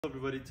Hello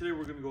everybody, today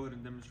we're going to go ahead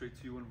and demonstrate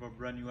to you one of our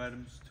brand new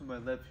items. To my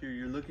left here,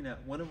 you're looking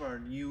at one of our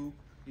new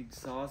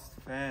exhaust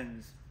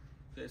fans.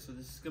 Okay, so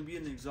this is going to be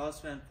an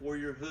exhaust fan for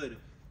your hood.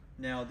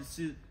 Now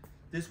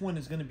this one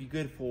is going to be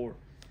good for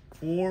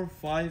 4,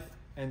 5,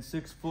 and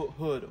 6 foot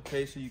hood.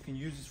 Okay, so you can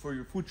use this for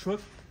your food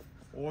truck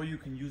or you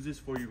can use this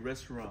for your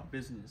restaurant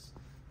business.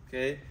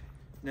 Okay,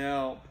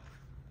 now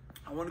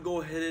I want to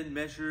go ahead and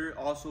measure,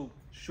 also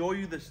show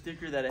you the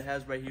sticker that it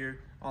has right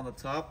here on the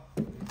top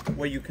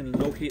where you can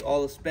locate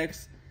all the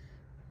specs.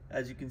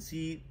 As you can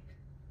see,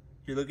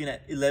 you're looking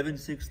at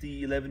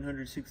 1160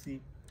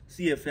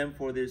 CFM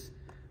for this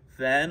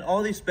fan.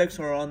 All these specs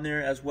are on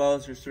there, as well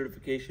as your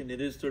certification.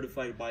 It is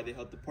certified by the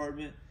health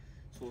department,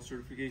 so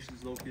certification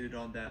is located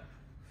on that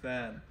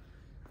fan.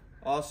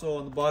 Also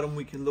on the bottom,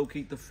 we can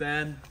locate the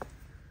fan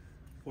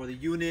for the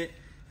unit,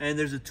 and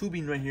there's a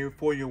tubing right here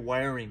for your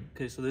wiring.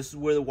 Okay, so this is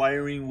where the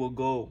wiring will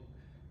go.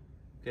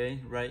 Okay,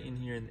 right in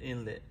here in the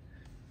inlet.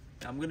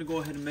 Now I'm gonna go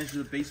ahead and measure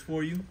the base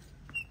for you.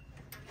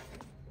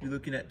 You're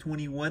looking at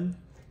 21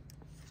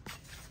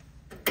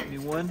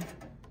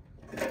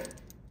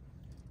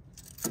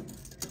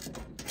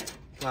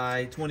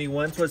 by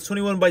 21. So it's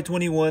 21 by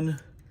 21,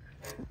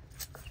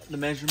 the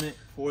measurement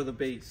for the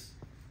base.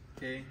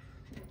 Okay,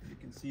 you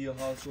can see it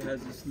also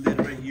has this lid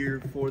right here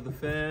for the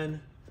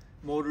fan.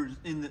 Motors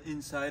in the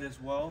inside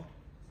as well,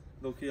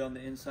 located on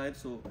the inside.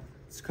 So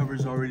this cover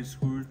is already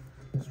screwed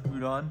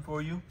on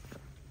for you.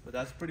 But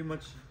that's pretty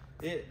much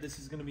it. This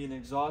is going to be an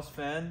exhaust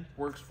fan.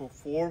 Works for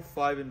 4,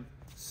 5, and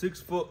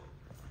 6 foot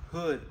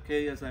hood.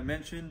 Okay, as I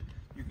mentioned,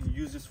 you can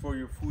use this for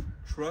your food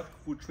truck,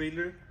 food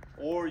trailer,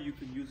 or you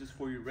can use this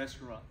for your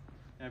restaurant.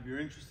 Now, if you're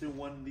interested in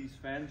one of these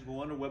fans,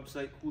 go on our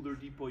website,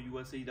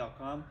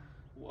 coolerdepot.usa.com.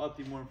 We'll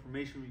update more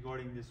information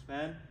regarding this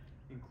fan,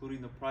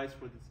 including the price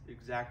for this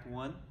exact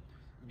one.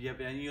 If you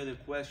have any other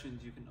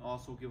questions, you can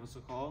also give us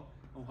a call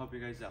and we'll help you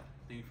guys out.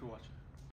 Thank you for watching.